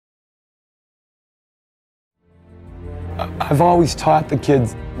I've always taught the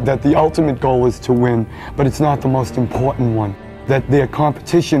kids that the ultimate goal is to win, but it's not the most important one. That their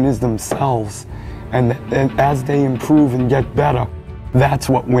competition is themselves, and as they improve and get better, that's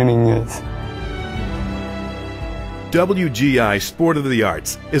what winning is. WGI Sport of the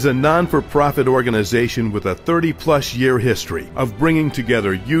Arts is a non-for-profit organization with a 30-plus year history of bringing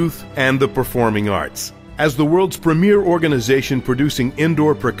together youth and the performing arts. As the world's premier organization producing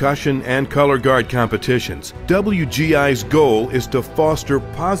indoor percussion and color guard competitions, WGI's goal is to foster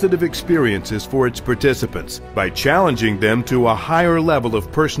positive experiences for its participants by challenging them to a higher level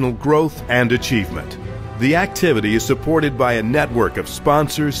of personal growth and achievement. The activity is supported by a network of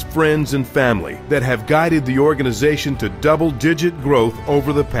sponsors, friends, and family that have guided the organization to double-digit growth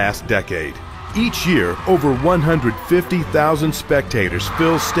over the past decade. Each year, over 150,000 spectators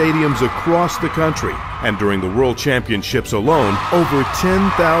fill stadiums across the country, and during the World Championships alone, over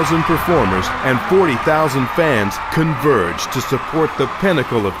 10,000 performers and 40,000 fans converge to support the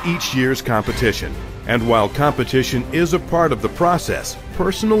pinnacle of each year's competition. And while competition is a part of the process,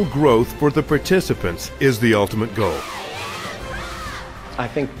 personal growth for the participants is the ultimate goal. I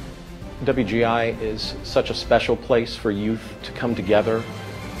think WGI is such a special place for youth to come together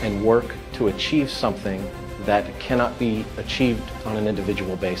and work to achieve something that cannot be achieved on an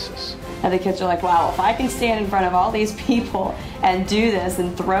individual basis. And the kids are like, wow, if I can stand in front of all these people and do this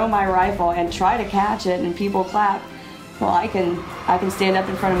and throw my rifle and try to catch it and people clap, well, I can stand up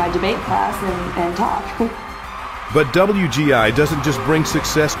in front of my debate class and talk. But WGI doesn't just bring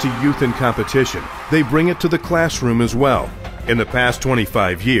success to youth in competition, they bring it to the classroom as well. In the past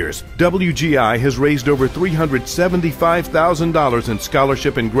 25 years, WGI has raised over $375,000 in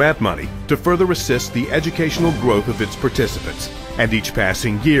scholarship and grant money to further assist the educational growth of its participants. And each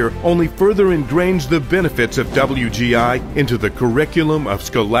passing year only further ingrains the benefits of WGI into the curriculum of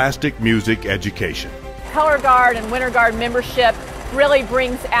scholastic music education. Color Guard and Winter Guard membership really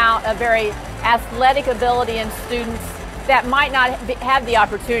brings out a very athletic ability in students that might not have the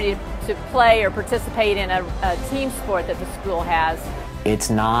opportunity to play or participate in a team sport that the school has.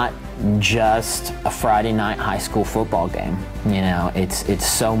 It's not just a Friday night high school football game. You know, it's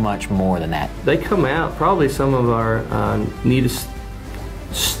so much more than that. They come out, probably some of our neatest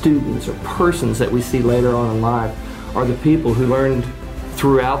students or persons that we see later on in life are the people who learned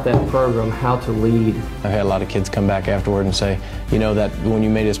throughout that program how to lead. I've had a lot of kids come back afterward and say, you know, that when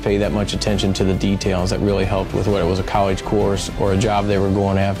you made us pay that much attention to the details, that really helped with whether it was a college course or a job they were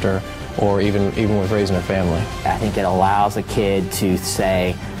going after, or even with raising a family. I think it allows a kid to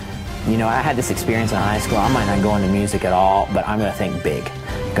say, you know, I had this experience in high school, I might not go into music at all, but I'm going to think big,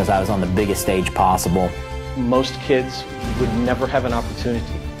 because I was on the biggest stage possible. Most kids would never have an opportunity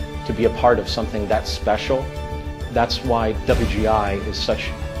to be a part of something that special. That's why WGI is such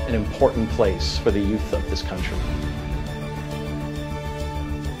an important place for the youth of this country.